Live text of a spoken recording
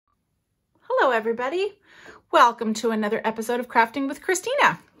Hello everybody, welcome to another episode of Crafting with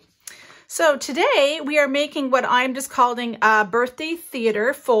Christina. So today we are making what I'm just calling a birthday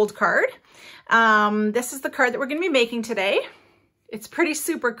theater fold card. This is the card that we're going to be making today. It's pretty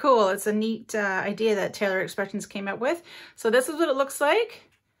super cool. It's a neat idea that Taylor Expressions came up with. So this is what it looks like,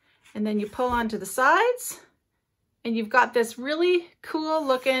 and then you pull onto the sides and you've got this really cool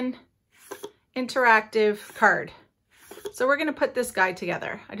looking interactive card. So we're going to put this guy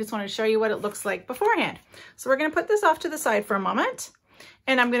together. I just want to show you what it looks like beforehand. So we're going to put this off to the side for a moment,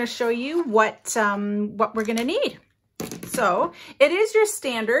 and I'm going to show you what we're going to need. So it is your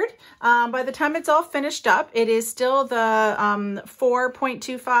standard. By the time it's all finished up, it is still the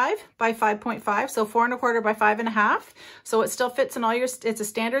 4.25 by 5.5. So 4 1/4 by 5 1/2. So it still fits in all your, it's a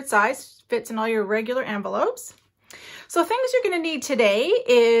standard size, fits in all your regular envelopes. So things you're going to need today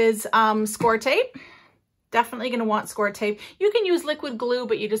is score tape. Definitely going to want score tape. You can use liquid glue,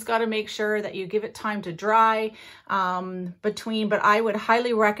 but you just got to make sure that you give it time to dry but I would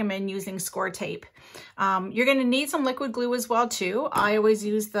highly recommend using score tape. You're going to need some liquid glue as well too. I always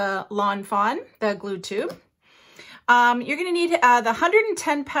use the Lawn Fawn, the glue tube. You're going to need the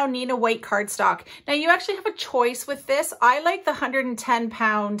 110-pound Neenah white cardstock. Now you actually have a choice with this. I like the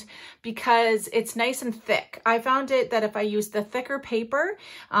 110-pound because it's nice and thick. I found it that if I used the thicker paper,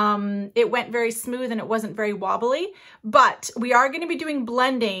 it went very smooth and it wasn't very wobbly. But we are going to be doing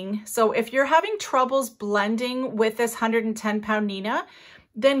blending. So if you're having troubles blending with this 110-pound Neenah,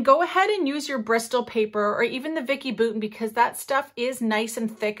 then go ahead and use your Bristol paper or even the Vicky Bouton, because that stuff is nice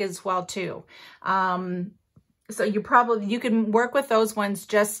and thick as well too. So you can work with those ones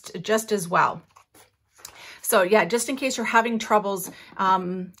just as well. So yeah, just in case you're having troubles,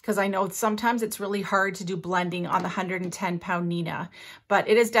 because I know sometimes it's really hard to do blending on the 110-pound Neenah, but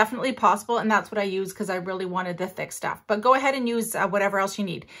it is definitely possible, and that's what I use because I really wanted the thick stuff. But go ahead and use whatever else you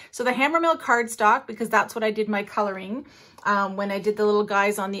need. So the hammer mill cardstock, because that's what I did my coloring when I did the little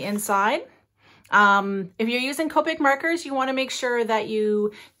guys on the inside. If you're using Copic markers, you want to make sure that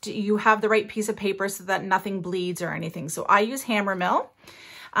you have the right piece of paper so that nothing bleeds or anything. So I use hammer mill.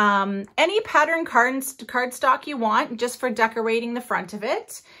 Any pattern cardstock you want, just for decorating the front of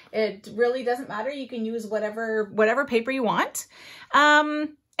it. It really doesn't matter. You can use whatever paper you want.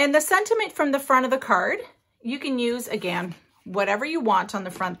 And the sentiment from the front of the card, you can use, again, whatever you want on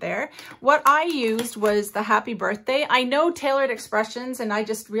the front there. What I used was the happy birthday. I know Tailored Expressions, and I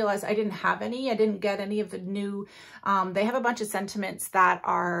just realized I didn't have any. I didn't get any of the new, they have a bunch of sentiments that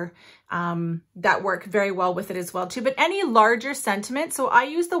are, that work very well with it as well too, but any larger sentiment. So I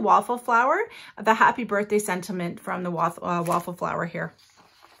use the waffle flower, the happy birthday sentiment from the waffle flower here.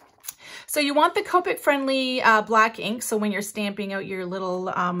 So you want the Copic friendly black ink. So when you're stamping out your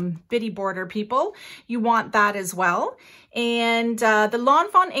little bitty border people, you want that as well. And the Lawn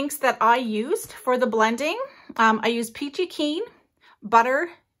Fawn inks that I used for the blending, I used Peachy Keen, Butter,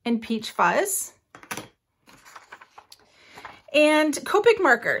 and Peach Fuzz. And Copic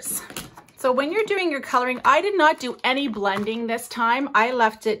markers. So when you're doing your coloring, I did not do any blending this time. I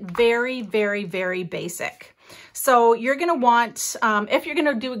left it very, very, very basic. So you're going to want, if you're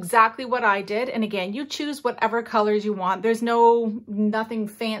going to do exactly what I did, and again, you choose whatever colors you want. There's nothing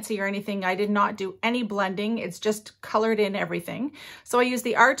fancy or anything. I did not do any blending. It's just colored in everything. So I used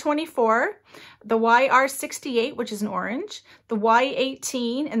the R24, the YR68, which is an orange, the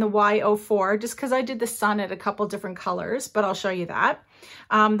Y18, and the Y04, just because I did the sun at a couple different colors, but I'll show you that.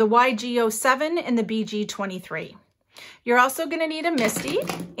 The YG07 and the BG23. You're also going to need a Misty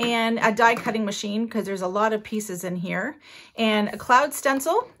and a die cutting machine because there's a lot of pieces in here, and a cloud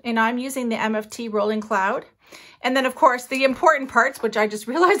stencil, and I'm using the MFT Rolling Cloud. And then of course the important parts, which I just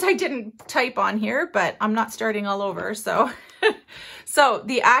realized I didn't type on here, but I'm not starting all over. So, so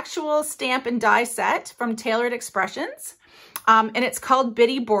the actual stamp and die set from Tailored Expressions. And it's called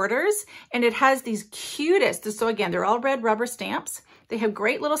Bitty Borders, and it has these cutest, so again, they're all red rubber stamps. They have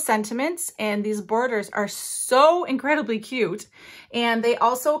great little sentiments, and these borders are so incredibly cute. And they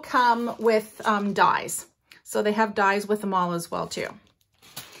also come with dies. So they have dies with them all as well too.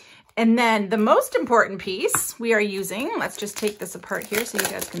 And then the most important piece we are using, let's just take this apart here so you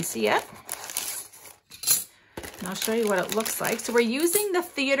guys can see it. And I'll show you what it looks like. So we're using the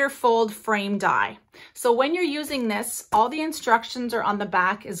Theater Fold Frame die. So when you're using this, all the instructions are on the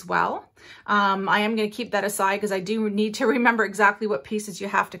back as well. I am going to keep that aside because I do need to remember exactly what pieces you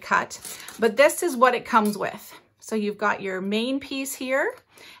have to cut. But this is what it comes with. So you've got your main piece here,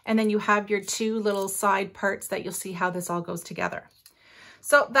 and then you have your two little side parts that you'll see how this all goes together.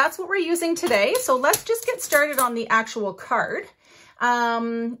 So that's what we're using today. So let's just get started on the actual card.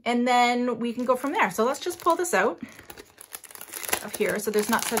 And then we can go from there. So let's just pull this out. of here so there's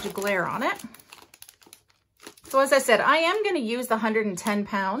not such a glare on it. So as I said, I am going to use the 110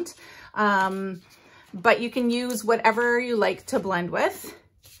 pound, but you can use whatever you like to blend with.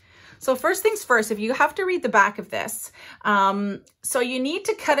 So first things first, if you have to read the back of this, so you need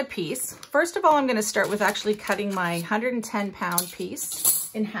to cut a piece. First of all, I'm going to start with actually cutting my 110 pound piece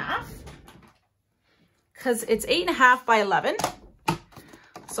in half because it's 8.5 by 11.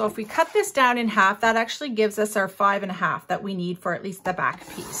 So if we cut this down in half, that actually gives us our 5.5 that we need for at least the back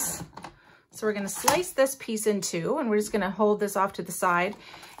piece. So we're going to slice this piece in two, and we're just going to hold this off to the side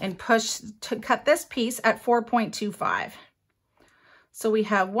and push to cut this piece at 4.25. So we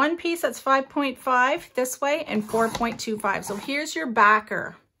have one piece that's 5.5 this way and 4.25. So here's your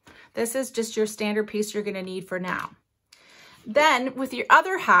backer. This is just your standard piece you're going to need for now. Then with your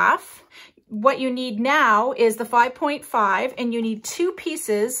other half, what you need now is the 5.5, and you need two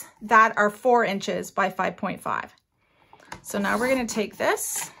pieces that are 4 inches by 5.5. So now we're going to take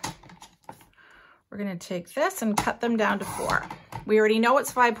this. We're going to take this and cut them down to 4. We already know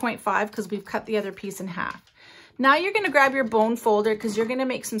it's 5.5 because we've cut the other piece in half. Now you're going to grab your bone folder because you're going to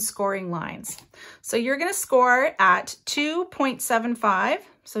make some scoring lines. So you're going to score at 2.75,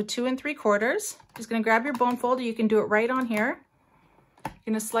 so 2 3/4. Just going to grab your bone folder. You can do it right on here.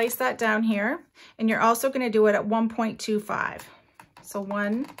 You're going to slice that down here, and you're also going to do it at 1.25, so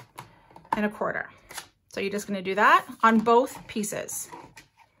 1 1/4. So you're just going to do that on both pieces.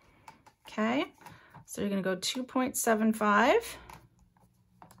 Okay. So you're going to go 2.75,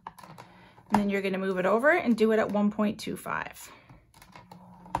 and then you're going to move it over and do it at 1.25.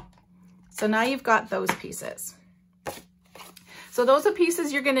 So now you've got those pieces. So those are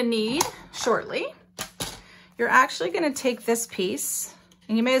pieces you're going to need shortly. You're actually going to take this piece,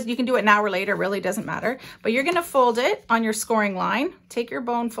 and you can do it now or later, really doesn't matter, but you're going to fold it on your scoring line. Take your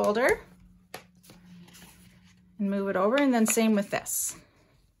bone folder and move it over, and then same with this.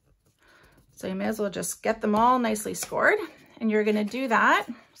 So you may as well just get them all nicely scored, and you're going to do that.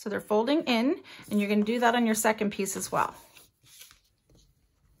 So they're folding in, and you're going to do that on your second piece as well.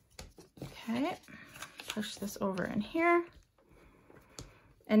 Okay, push this over in here.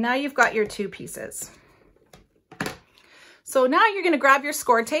 And now you've got your two pieces. So now you're going to grab your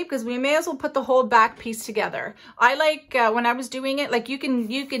score tape because we may as well put the whole back piece together. I like when I was doing it, like you can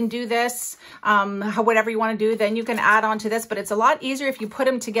do this, whatever you want to do, then you can add on to this, but it's a lot easier if you put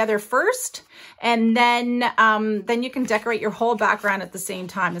them together first, and then you can decorate your whole background at the same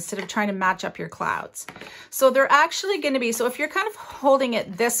time instead of trying to match up your clouds. So they're actually going to be, so if you're kind of holding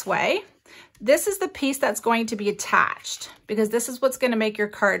it this way, this is the piece that's going to be attached because this is what's going to make your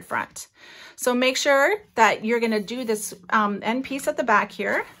card front. So make sure that you're going to do this end piece at the back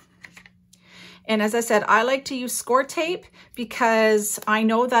here. And as I said, I like to use score tape because I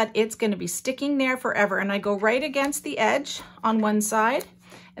know that it's going to be sticking there forever. And I go right against the edge on one side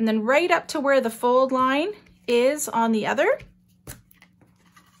and then right up to where the fold line is on the other.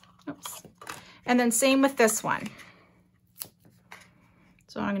 Oops. And then same with this one.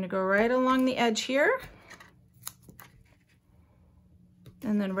 So I'm going to go right along the edge here.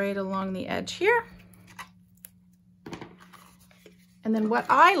 And then right along the edge here. And then what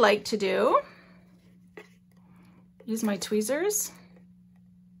I like to do, use my tweezers,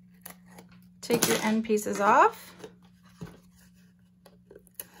 take your end pieces off.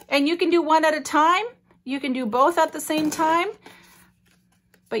 And you can do one at a time. You can do both at the same time.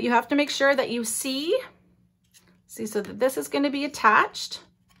 But you have to make sure that you see so that this is going to be attached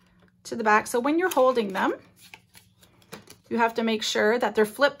to the back. So when you're holding them, you have to make sure that they're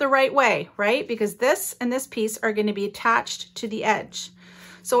flipped the right way, right? Because this and this piece are going to be attached to the edge.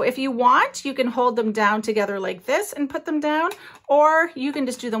 So if you want, you can hold them down together like this and put them down, or you can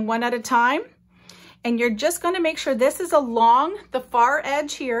just do them one at a time. And you're just going to make sure this is along the far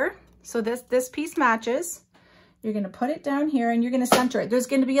edge here. So this piece matches. You're going to put it down here and you're going to center it. There's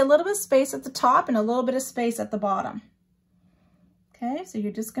going to be a little bit of space at the top and a little bit of space at the bottom. Okay, so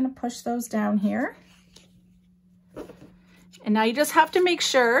you're just going to push those down here. And now you just have to make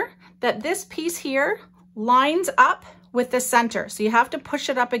sure that this piece here lines up with the center. So you have to push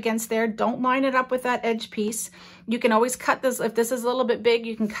it up against there. Don't line it up with that edge piece. You can always cut this. If this is a little bit big,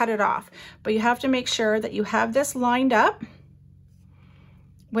 you can cut it off. But you have to make sure that you have this lined up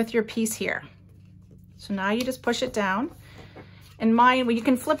with your piece here. So now you just push it down. And mine, well, you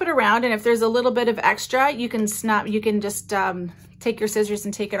can flip it around, and if there's a little bit of extra, you can just take your scissors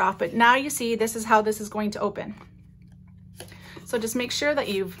and take it off. But now you see this is how this is going to open. So just make sure that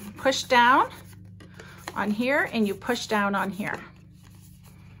you've pushed down on here and you push down on here.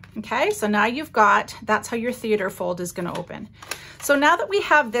 Okay, so now you've got, that's how your theater fold is going to open. So now that we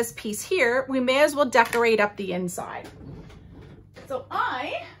have this piece here, we may as well decorate up the inside. So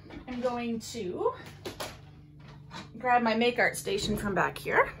I am going to grab my Make Art station from back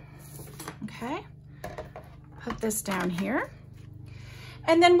here. Okay, put this down here.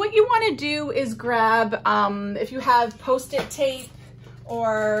 And then what you want to do is grab, if you have Post-it tape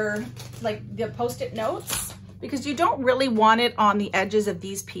or like the Post-it notes, because you don't really want it on the edges of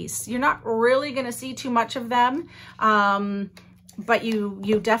these pieces. You're not really going to see too much of them, but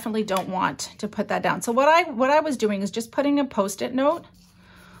you definitely don't want to put that down. So what I was doing is just putting a Post-it note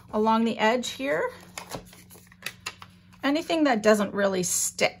along the edge here. Anything that doesn't really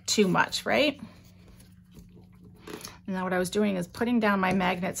stick too much, right? And now what I was doing is putting down my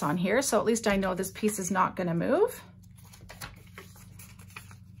magnets on here, so at least I know this piece is not going to move.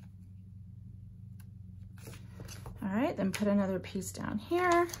 All right, then put another piece down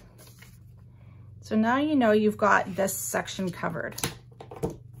here. So now you know you've got this section covered.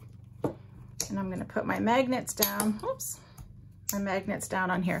 And I'm going to put my magnets down. Oops. My magnets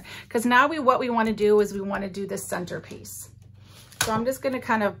down on here, because now what we want to do is we want to do this centerpiece. So I'm just going to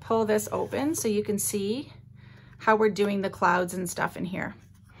kind of pull this open so you can see how we're doing the clouds and stuff in here.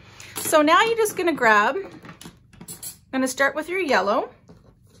 So now you're just going to grab, I'm going to start with your yellow.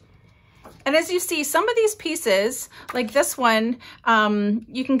 And as you see, some of these pieces, like this one,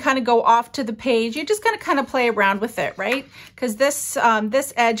 you can kind of go off to the page. You're just going to kind of play around with it, right? Because this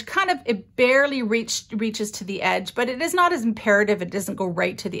edge it barely reaches to the edge, but it is not as imperative. It doesn't go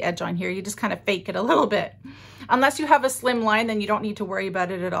right to the edge on here. You just kind of fake it a little bit. Unless you have a slim line, then you don't need to worry about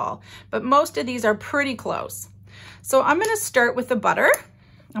it at all. But most of these are pretty close. So I'm going to start with the butter.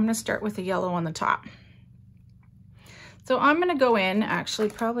 I'm going to start with the yellow on the top. So I'm going to go in actually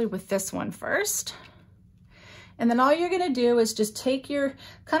probably with this one first. And then all you're going to do is just take your,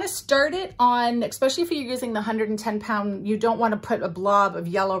 kind of start it on, especially if you're using the 110 pound, you don't want to put a blob of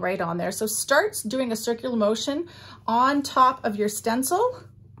yellow right on there. So start doing a circular motion on top of your stencil.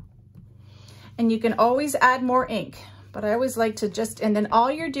 And you can always add more ink. But I always like to just, and then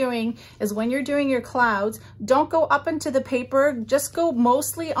all you're doing is when you're doing your clouds, don't go up into the paper, just go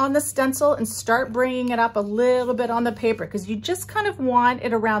mostly on the stencil and start bringing it up a little bit on the paper, because you just kind of want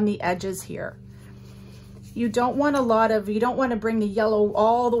it around the edges here. You don't want you don't want to bring the yellow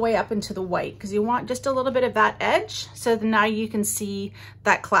all the way up into the white, because you want just a little bit of that edge, so that now you can see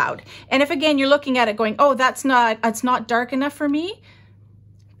that cloud. And if again, you're looking at it going, oh, it's not dark enough for me,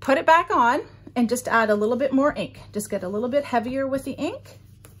 put it back on. And just add a little bit more ink. Just get a little bit heavier with the ink,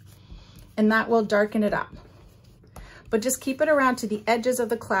 and that will darken it up. But just keep it around to the edges of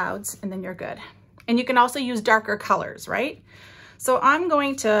the clouds, and then you're good. And you can also use darker colors, right? So I'm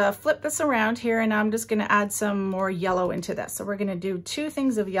going to flip this around here, and I'm just going to add some more yellow into this. So we're going to do 2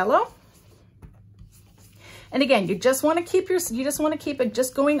 things of yellow. And again, you just want to keep it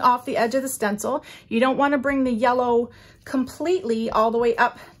just going off the edge of the stencil. You don't want to bring the yellow completely all the way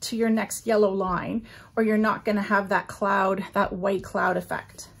up to your next yellow line, or you're not going to have that cloud, that white cloud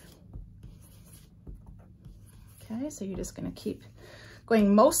effect. Okay, so you're just going to keep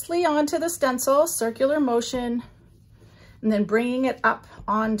going mostly onto the stencil, circular motion, and then bringing it up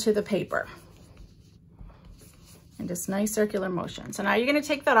onto the paper. And just nice circular motion. So now you're going to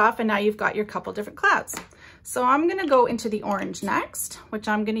take that off, and now you've got your couple different clouds. So I'm going to go into the orange next, which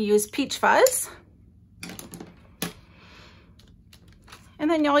I'm going to use Peach Fuzz. And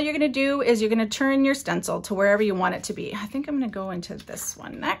then all you're going to do is you're going to turn your stencil to wherever you want it to be. I think I'm going to go into this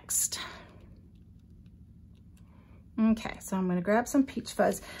one next. Okay, so I'm going to grab some Peach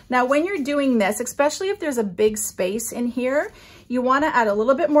Fuzz. Now, when you're doing this, especially if there's a big space in here, you want to add a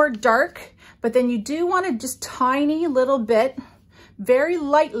little bit more dark, but then you do want to just tiny little bit, very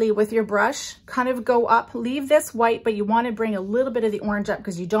lightly with your brush, kind of go up, leave this white, but you want to bring a little bit of the orange up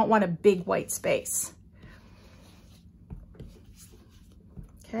because you don't want a big white space.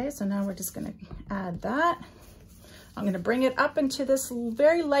 Okay, so now we're just going to add that. I'm going to bring it up into this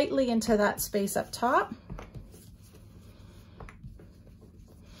very lightly into that space up top.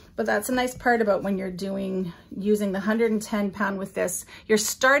 But that's a nice part about when you're using the 110 pound with this, you're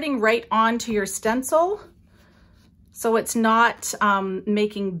starting right onto your stencil. So it's not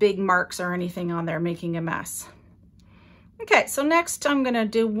making big marks or anything on there, making a mess. Okay, so next I'm gonna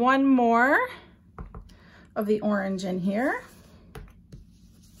do one more of the orange in here.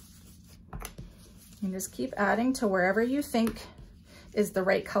 And just keep adding to wherever you think is the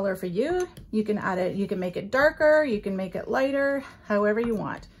right color for you. You can add it, you can make it darker, you can make it lighter, however you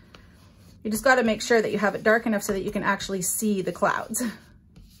want. You just gotta make sure that you have it dark enough so that you can actually see the clouds.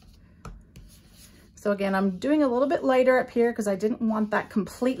 So again, I'm doing a little bit lighter up here because I didn't want that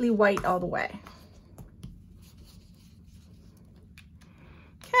completely white all the way.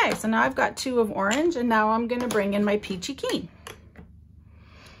 Okay, so now I've got 2 of orange, and now I'm gonna bring in my Peachy Keen.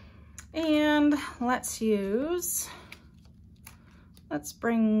 And let's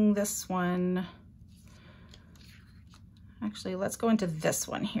bring this one, actually, let's go into this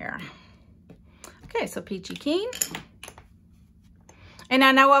one here. Okay, so Peachy Keen. And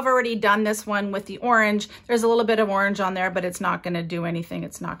I know I've already done this one with the orange. There's a little bit of orange on there, but it's not gonna do anything.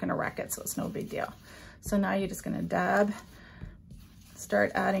 It's not gonna wreck it, so it's no big deal. So now you're just gonna dab,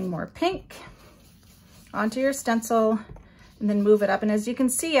 start adding more pink onto your stencil, and then move it up. And as you can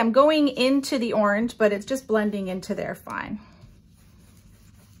see, I'm going into the orange, but it's just blending into there fine.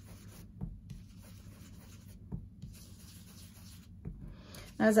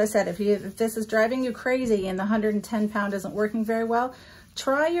 As I said, if this is driving you crazy and the 110 pound isn't working very well,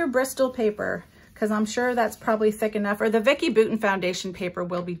 try your Bristol paper, because I'm sure that's probably thick enough, or the Vicky Bouton foundation paper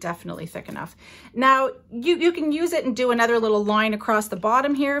will be definitely thick enough. Now, you can use it and do another little line across the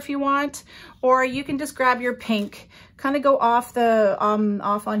bottom here if you want, or you can just grab your pink, kind of go off the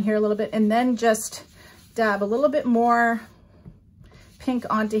off on here a little bit, and then just dab a little bit more pink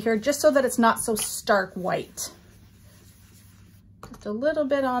onto here, just so that it's not so stark white. Just a little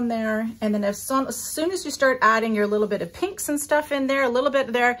bit on there, and then as soon as you start adding your little bit of pinks and stuff in there, a little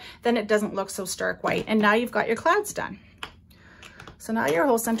bit there, then it doesn't look so stark white. And now you've got your clouds done. So now your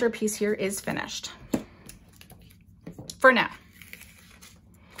whole center piece here is finished for now.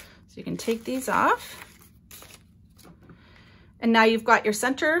 So you can take these off, and now you've got your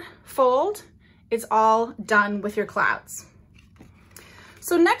center fold. It's all done with your clouds.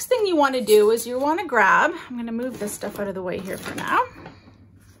 So next thing you want to do is you want to grab, I'm going to move this stuff out of the way here for now,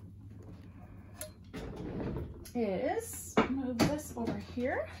 is move this over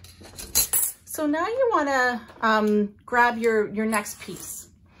here. So now you want to grab your next piece,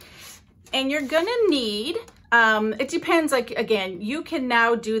 and you're going to need, it depends, like, again, you can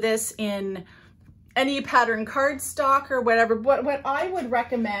now do this in any pattern cardstock or whatever. What I would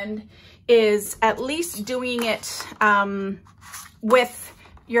recommend is at least doing it with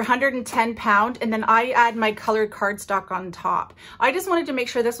your 110 pound, and then I add my colored cardstock on top. I just wanted to make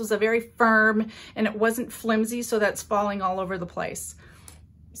sure this was a very firm and it wasn't flimsy, so that's falling all over the place.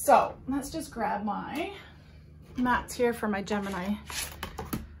 So let's just grab my mats here for my Gemini.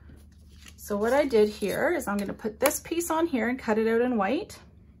 So what I did here is I'm going to put this piece on here and cut it out in white.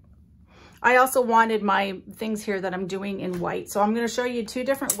 I also wanted my things here that I'm doing in white, so I'm going to show you two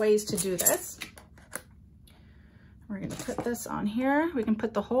different ways to do this. We're going to put this on here. We can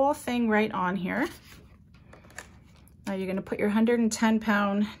put the whole thing right on here. Now you're going to put your 110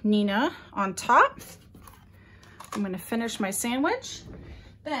 pound Nina on top. I'm going to finish my sandwich.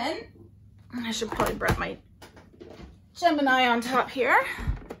 Then I should probably bring my Gemini on top here.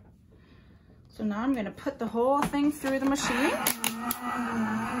 So now I'm going to put the whole thing through the machine.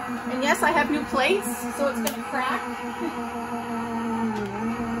 And yes, I have new plates, so it's going to crack.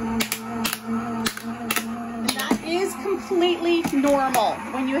 Is completely normal.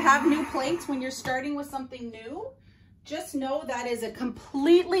 When you have new plates, when you're starting with something new, just know that is a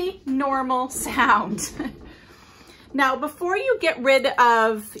completely normal sound. Now, before you get rid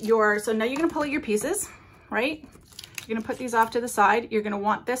of your, so now you're going to pull out your pieces, right? You're going to put these off to the side. You're going to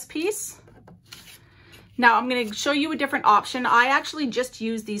want this piece. Now, I'm going to show you a different option. I actually just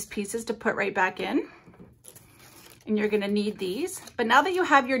use these pieces to put right back in. And you're going to need these. But now that you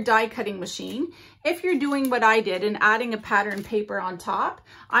have your die cutting machine, if you're doing what I did and adding a pattern paper on top,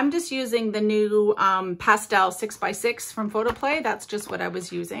 I'm just using the new pastel 6x6 from Photoplay. That's just what I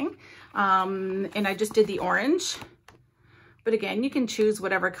was using. And I just did the orange. But again, you can choose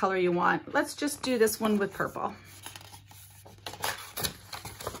whatever color you want. Let's just do this one with purple.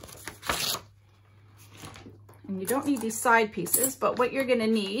 And you don't need these side pieces, but what you're going to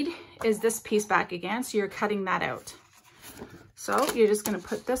need is this piece back again, so you're cutting that out. So you're just going to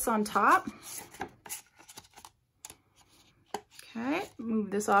put this on top. Okay, move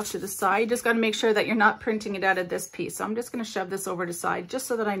this off to the side. You just got to make sure that you're not printing it out of this piece. So I'm just going to shove this over to the side just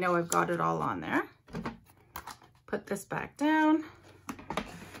so that I know I've got it all on there. Put this back down.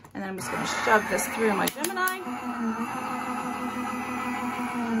 And then I'm just going to shove this through my Gemini.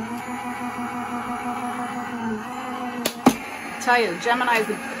 I tell you, Gemini is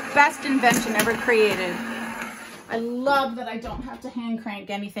the best invention ever created. I love that I don't have to hand crank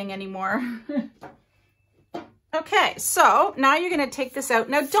anything anymore. Okay, so now you're going to take this out.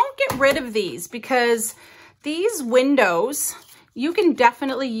 Now don't get rid of these, because these windows you can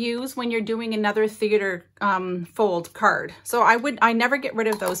definitely use when you're doing another theater fold card. So I never get rid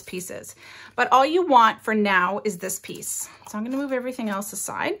of those pieces. But all you want for now is this piece. So I'm going to move everything else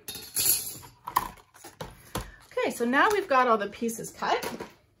aside. Okay, so now we've got all the pieces cut.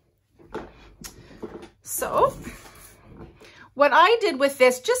 So what I did with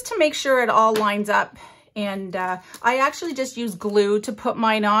this, just to make sure it all lines up, and I actually just use glue to put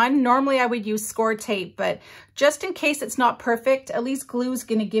mine on. Normally I would use score tape, but just in case it's not perfect, at least glue is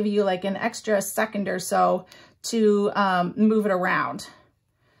going to give you like an extra second or so to move it around.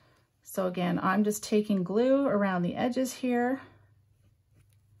 So again, I'm just taking glue around the edges here,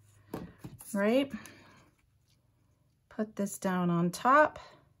 right? Put this down on top.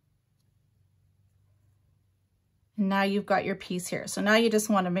 And now you've got your piece here. So now you just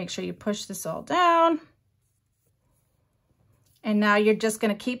want to make sure you push this all down. And now you're just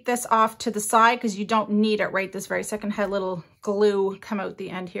going to keep this off to the side because you don't need it right this very second. I had a little glue come out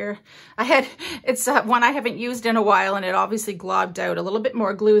the end here. It's one I haven't used in a while, and it obviously globbed out a little bit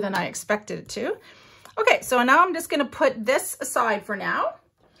more glue than I expected it to. Okay, so now I'm just going to put this aside for now.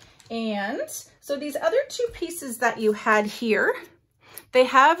 And so these other two pieces that you had here, they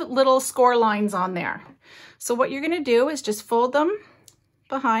have little score lines on there. So what you're going to do is just fold them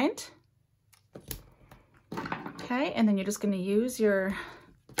behind. Okay, and then you're just going to use your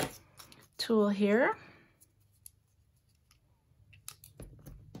tool here.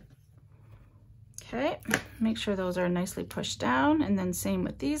 Okay, make sure those are nicely pushed down, and then same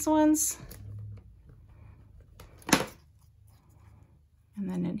with these ones. And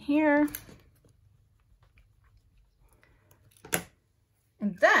then in here.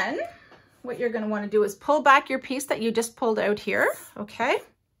 And then what you're going to want to do is pull back your piece that you just pulled out here, okay?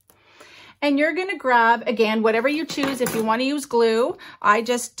 And you're going to grab, again, whatever you choose. If you want to use glue, I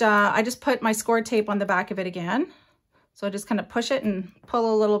just put my score tape on the back of it again. So I just kind of push it and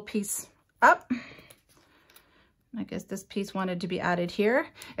pull a little piece up. I guess this piece wanted to be added here.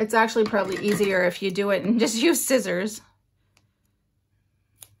 It's actually probably easier if you do it and just use scissors.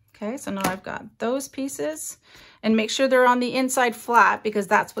 Okay, so now I've got those pieces, and make sure they're on the inside flat because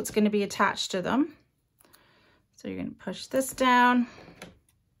that's what's going to be attached to them. So you're going to push this down.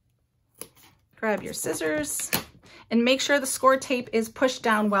 Grab your scissors and make sure the score tape is pushed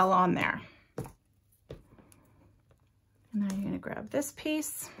down well on there. And now you're going to grab this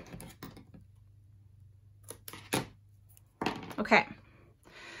piece. Okay.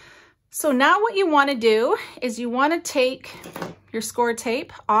 So now what you want to do is you want to take your score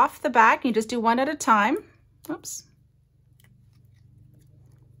tape off the back. You just do one at a time. Oops.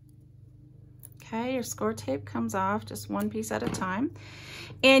 Okay, your score tape comes off just one piece at a time.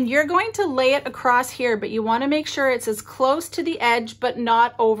 And you're going to lay it across here, but you want to make sure it's as close to the edge but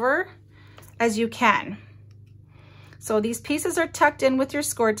not over as you can. So these pieces are tucked in with your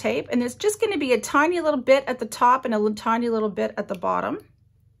score tape, and there's just going to be a tiny little bit at the top and a tiny little bit at the bottom.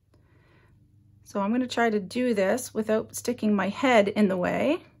 So I'm going to try to do this without sticking my head in the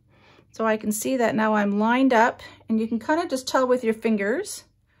way. So I can see that now I'm lined up, and you can kind of just tell with your fingers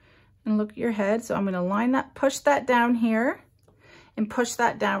and look at your head. So I'm going to line that, push that down here, and push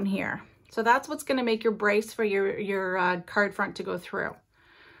that down here. So that's what's going to make your brace for your card front to go through.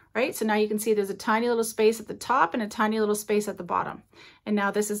 Right? So now you can see there's a tiny little space at the top and a tiny little space at the bottom. And now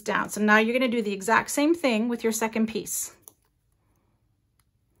this is down. So now you're going to do the exact same thing with your second piece.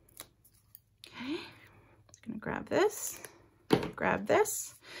 Okay. Just going to grab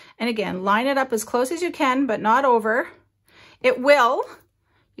this, and again, line it up as close as you can, but not over. It will,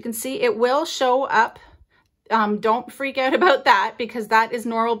 you can see it will show up. Don't freak out about that because that is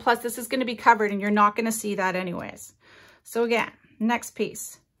normal. Plus this is going to be covered and you're not going to see that anyways. So again, next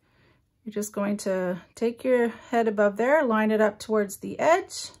piece. You're just going to take your head above there, line it up towards the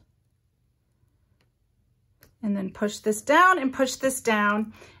edge, and then push this down and push this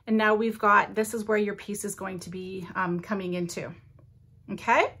down. And now we've got, this is where your piece is going to be coming into,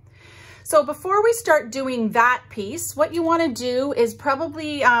 okay? So before we start doing that piece, what you wanna do is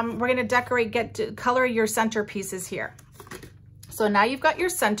probably, we're gonna decorate, color your center pieces here. So now you've got your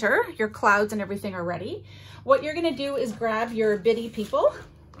center, your clouds and everything are ready. What you're gonna do is grab your bitty people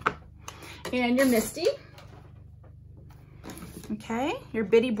and your Misty, okay, your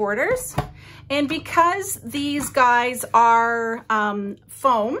bitty borders. And because these guys are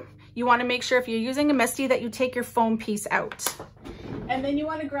foam, you want to make sure if you're using a Misty that you take your foam piece out. And then you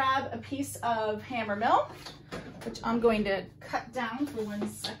want to grab a piece of hammer mill, which I'm going to cut down for 1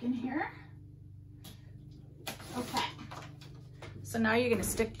 second here. Okay, so now you're going to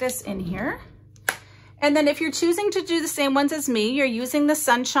stick this in here. And then if you're choosing to do the same ones as me, you're using the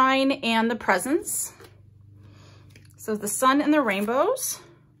sunshine and the presents. So the sun and the rainbows.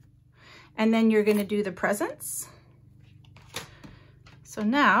 And then you're going to do the presents. So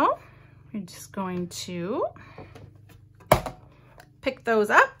now we're just going to pick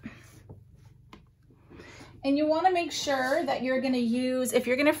those up. And you want to make sure that you're going to use, if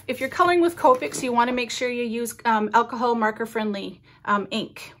you're coloring with Copics, you want to make sure you use alcohol marker friendly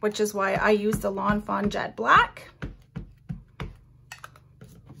ink, which is why I use the Lawn Fawn Jet Black.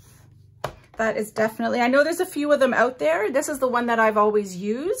 That is definitely, I know there's a few of them out there. This is the one that I've always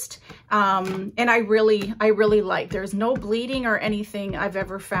used. And I really like, there's no bleeding or anything I've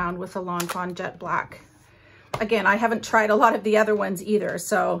ever found with the Lawn Fawn Jet Black. Again, I haven't tried a lot of the other ones either.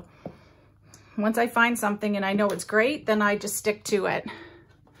 So once I find something and I know it's great, then I just stick to it.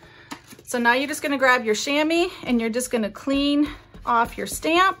 So now you're just gonna grab your chamois and you're just gonna clean off your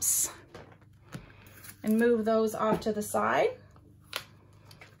stamps and move those off to the side.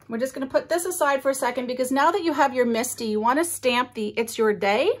 We're just gonna put this aside for a second because now that you have your MISTI, you wanna stamp the It's Your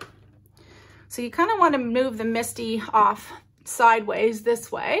Day. So you kinda wanna move the MISTI off sideways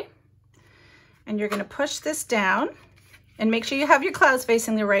this way. And you're gonna push this down. And make sure you have your clouds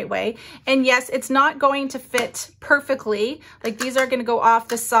facing the right way. And yes, it's not going to fit perfectly. Like these are gonna go off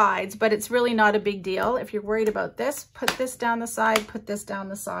the sides, but it's really not a big deal. If you're worried about this, put this down the side, put this down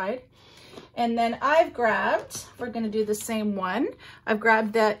the side. And then I've grabbed, we're gonna do the same one. I've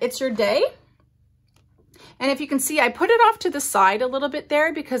grabbed the It's Your Day. And if you can see, I put it off to the side a little bit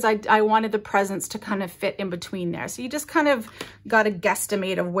there because I wanted the presents to kind of fit in between there. So you just kind of got a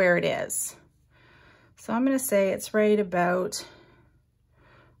guesstimate of where it is. So I'm going to say it's right about,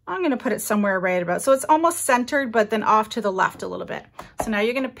 I'm going to put it somewhere right about, so it's almost centered, but then off to the left a little bit. So now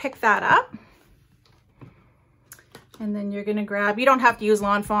you're going to pick that up. And then you're going to grab, you don't have to use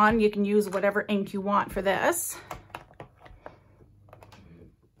Lawn Fawn, you can use whatever ink you want for this.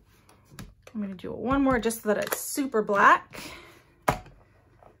 I'm going to do one more just so that it's super black.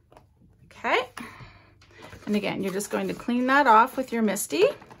 Okay. And again, you're just going to clean that off with your MISTI.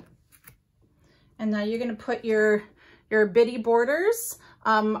 And now you're gonna put your bitty borders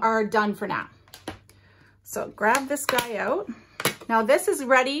are done for now. So grab this guy out. Now this is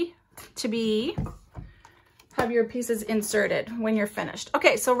ready to have your pieces inserted when you're finished.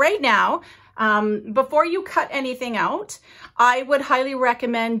 Okay, so right now, before you cut anything out, I would highly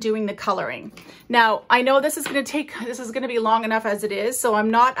recommend doing the coloring. Now, I know this is gonna be long enough as it is, so I'm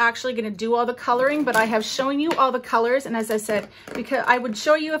not actually gonna do all the coloring, but I have shown you all the colors. And as I said, because I would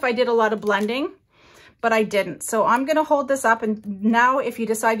show you if I did a lot of blending, but I didn't. So I'm gonna hold this up, and now if you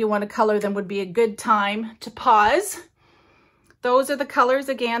decide you wanna color them would be a good time to pause. Those are the colors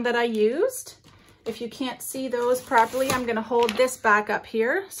again that I used. If you can't see those properly, I'm gonna hold this back up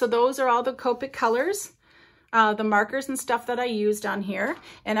here. So those are all the Copic colors, the markers and stuff that I used on here.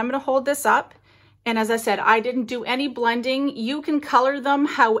 And I'm gonna hold this up. And as I said, I didn't do any blending. You can color them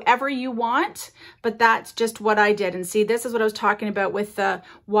however you want, but that's just what I did. And see, this is what I was talking about with the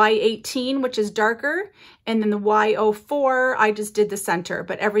Y18, which is darker. And then the Y04, I just did the center,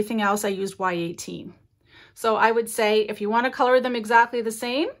 but everything else I used Y18. So I would say if you want to color them exactly the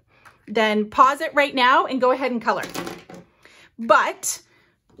same, then pause it right now and go ahead and color. But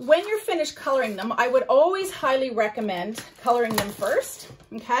when you're finished coloring them, I would always highly recommend coloring them first,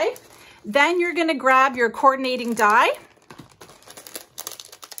 okay? Then you're gonna grab your coordinating die.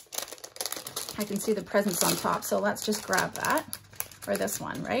 I can see the presents on top, so let's just grab that, or this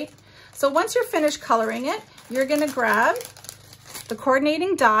one, right? So once you're finished coloring it, you're gonna grab the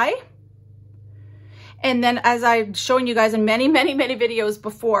coordinating die. And then as I've shown you guys in many videos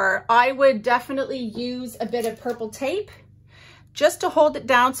before, I would definitely use a bit of purple tape just to hold it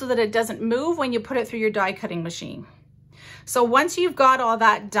down so that it doesn't move when you put it through your die cutting machine. So once you've got all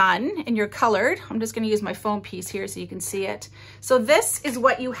that done and you're colored, I'm just going to use my foam piece here so you can see it. So this is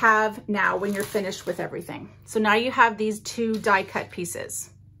what you have now when you're finished with everything. So now you have these two die cut pieces.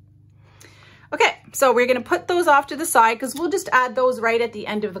 Okay, so we're going to put those off to the side because we'll just add those right at the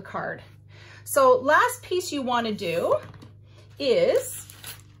end of the card. So last piece you want to do is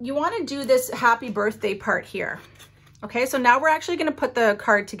you want to do this happy birthday part here. Okay, so now we're actually going to put the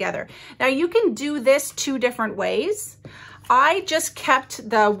card together. Now you can do this two different ways. I just kept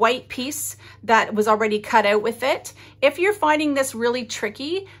the white piece that was already cut out with it. If you're finding this really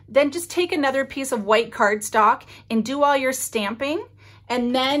tricky, then just take another piece of white cardstock and do all your stamping.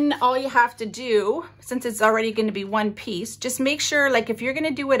 And then all you have to do, since it's already going to be one piece, just make sure, like if you're going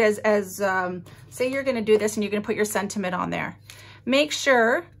to do it as say you're going to do this and you're going to put your sentiment on there. Make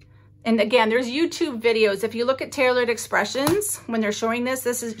sure, and again, there's YouTube videos. If you look at Tailored Expressions, when they're showing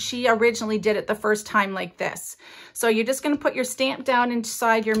this, she originally did it the first time like this. So you're just going to put your stamp down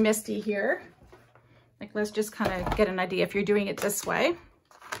inside your MISTI here. Like, let's just kind of get an idea if you're doing it this way.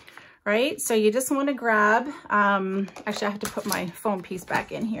 Right, so you just want to grab, actually I have to put my foam piece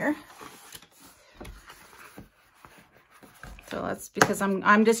back in here. So that's because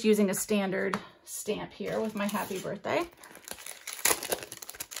I'm just using a standard stamp here with my happy birthday.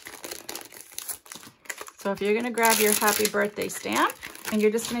 So if you're gonna grab your happy birthday stamp, and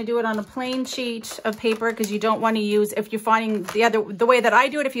you're just gonna do it on a plain sheet of paper, because you don't want to use, if you're finding the way that I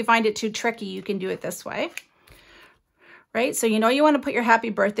do it, if you find it too tricky, you can do it this way, right? So you know you want to put your happy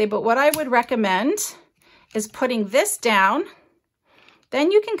birthday, but what I would recommend is putting this down. Then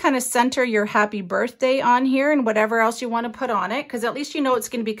you can kind of center your happy birthday on here and whatever else you want to put on it, because at least you know it's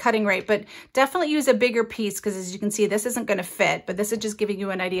going to be cutting right. But definitely use a bigger piece, because as you can see, this isn't going to fit, but this is just giving you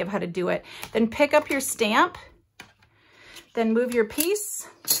an idea of how to do it. Then pick up your stamp, then move your piece,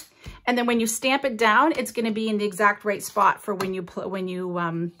 and then when you stamp it down, it's going to be in the exact right spot for when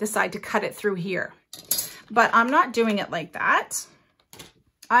you decide to cut it through here. But I'm not doing it like that.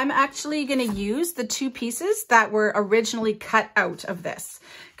 I'm actually going to use the 2 pieces that were originally cut out of this.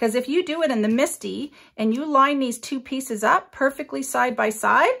 Because if you do it in the MISTI and you line these 2 pieces up perfectly side by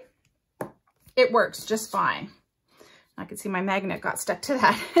side, it works just fine. I can see my magnet got stuck to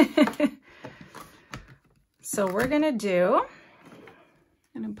that. So we're going to do,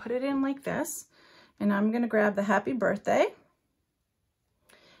 I'm going to put it in like this, and I'm going to grab the happy birthday.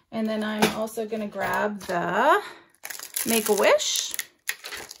 And then I'm also going to grab the Make-A-Wish.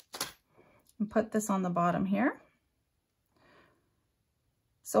 And put this on the bottom here.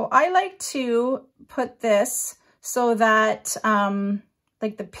 So I like to put this so that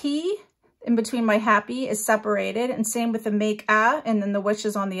like the P in between my happy is separated, and same with the Make-A, and then the wish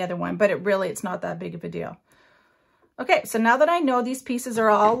is on the other one, but it's not that big of a deal. Okay, so now that I know these pieces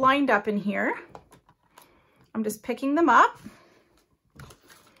are all lined up in here, I'm just picking them up,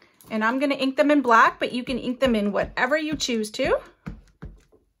 and I'm going to ink them in black, but you can ink them in whatever you choose to.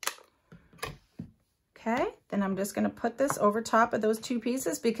 Okay, then I'm just going to put this over top of those 2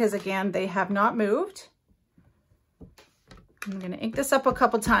 pieces, because again, they have not moved. I'm going to ink this up a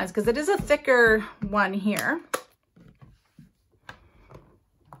couple times because it is a thicker one here.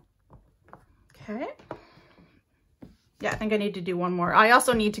 Okay. Yeah, I think I need to do one more. I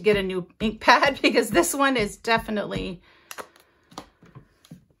also need to get a new ink pad because this one is definitely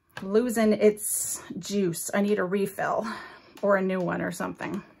losing its juice. I need a refill or a new one or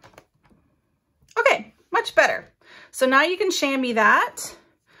something. Okay, much better. So now you can chamois that.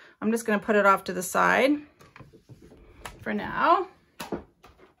 I'm just going to put it off to the side for now.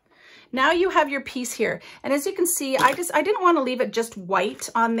 Now you have your piece here. And as you can see, I didn't want to leave it just white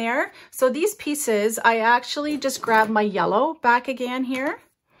on there. So these pieces, I actually just grabbed my yellow back again here.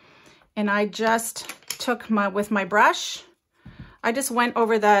 And I just took with my brush, I just went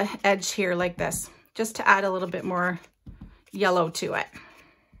over the edge here like this, just to add a little bit more yellow to it.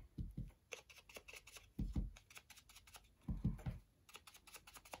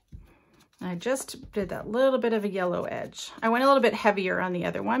 I just did that little bit of a yellow edge. I went a little bit heavier on the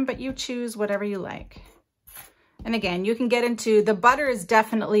other one, but you choose whatever you like. And again, you can get into, the butter is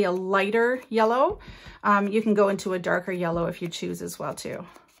definitely a lighter yellow. You can go into a darker yellow if you choose as well too.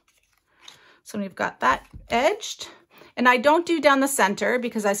 So we've got that edged. And I don't do down the center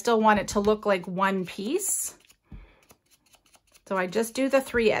because I still want it to look like one piece. So I just do the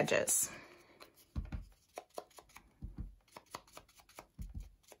 3 edges.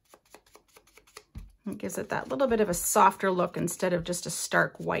 It gives it that little bit of a softer look instead of just a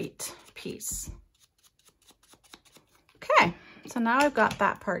stark white piece. Okay, so now I've got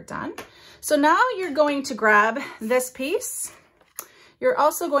that part done. So now you're going to grab this piece. You're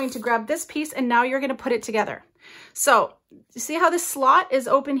also going to grab this piece, and now you're going to put it together. So you see how this slot is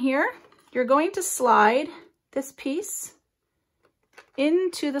open here? You're going to slide this piece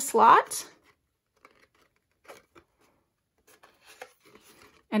into the slot.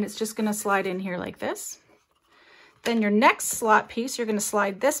 And it's just going to slide in here like this. Then your next slot piece, you're going to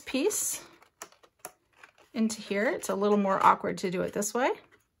slide this piece into here. It's a little more awkward to do it this way.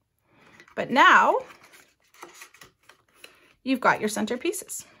 But now you've got your center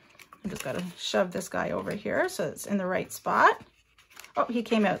pieces. I just got to shove this guy over here so it's in the right spot. Oh, he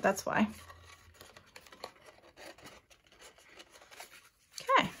came out, that's why.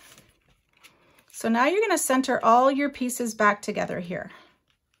 Okay. So now you're going to center all your pieces back together here.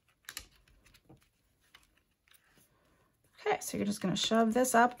 Okay, so you're just going to shove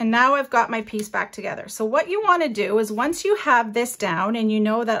this up, and now I've got my piece back together. So what you want to do is once you have this down and you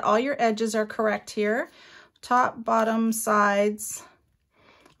know that all your edges are correct here, top, bottom, sides,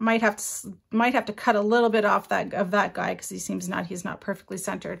 might have to cut a little bit off of that guy because he's not perfectly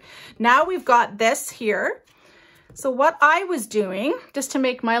centered. Now we've got this here. So what I was doing, just to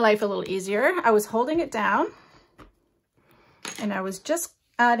make my life a little easier, I was holding it down and I was just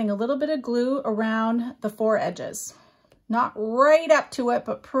adding a little bit of glue around the 4 edges. Not right up to it,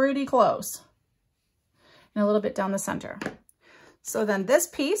 but pretty close. And a little bit down the center. So then this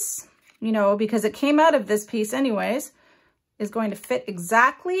piece, you know, because it came out of this piece anyways, is going to fit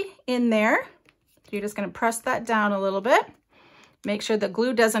exactly in there. So you're just going to press that down a little bit. Make sure the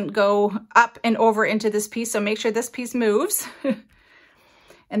glue doesn't go up and over into this piece. So make sure this piece moves.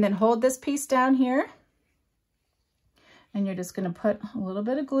 And then hold this piece down here. And you're just going to put a little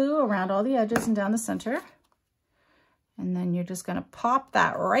bit of glue around all the edges and down the center. And then you're just going to pop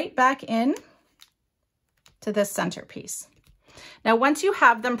that right back in to this center piece. Now, once you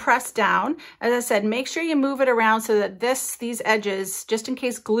have them pressed down, as I said, make sure you move it around so that these edges, just in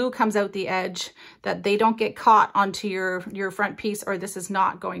case glue comes out the edge, that they don't get caught onto your front piece, or this is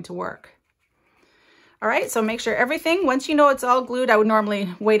not going to work. All right, so make sure everything, once you know it's all glued, I would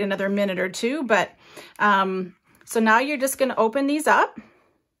normally wait another minute or two, but so now you're just going to open these up.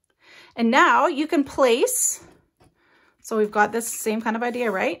 And now you can place, so we've got this same kind of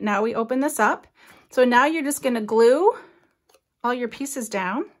idea, right? Now we open this up. So now you're just going to glue all your pieces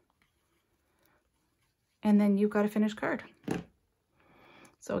down, and then you've got a finished card.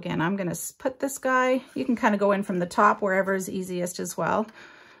 So again, I'm going to put this guy, you can kind of go in from the top wherever is easiest as well.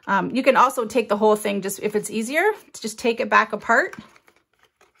 You can also take the whole thing, just if it's easier, just take it back apart,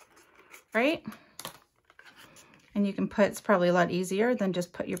 right? And you can put, it's probably a lot easier than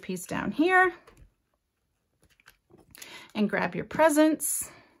just put your piece down here and grab your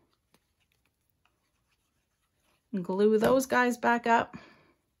presents. And glue those guys back up.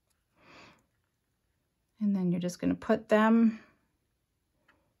 And then you're just going to put them,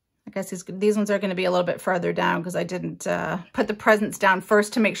 I guess these ones are going to be a little bit farther down because I didn't put the presents down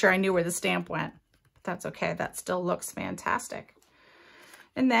first to make sure I knew where the stamp went. But that's okay, that still looks fantastic.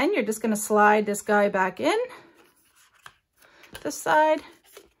 And then you're just going to slide this guy back in, this side.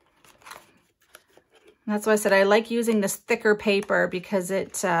 And that's why I said I like using this thicker paper because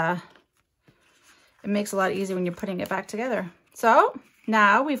it makes it a lot easier when you're putting it back together. So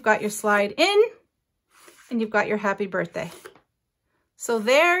now we've got your slide in and you've got your happy birthday. So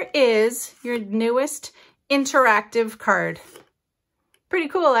there is your newest interactive card. Pretty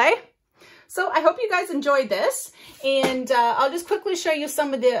cool, eh? So I hope you guys enjoyed this, and I'll just quickly show you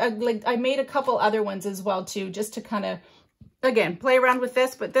some of the, I made a couple other ones as well too, just to kind of, again, play around with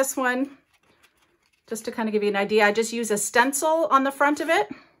this, but this one, just to kind of give you an idea, I just use a stencil on the front of it.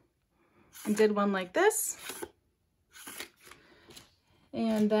 I did one like this.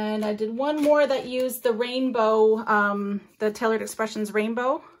 And then I did one more that used the rainbow, the Tailored Expressions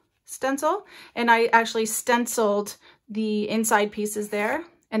rainbow stencil. And I actually stenciled the inside pieces there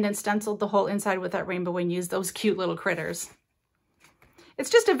and then stenciled the whole inside with that rainbow and used those cute little critters. It's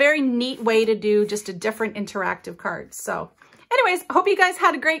just a very neat way to do just a different interactive card. So anyways, I hope you guys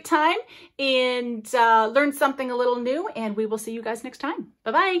had a great time and learned something a little new, and we will see you guys next time.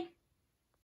 Bye-bye.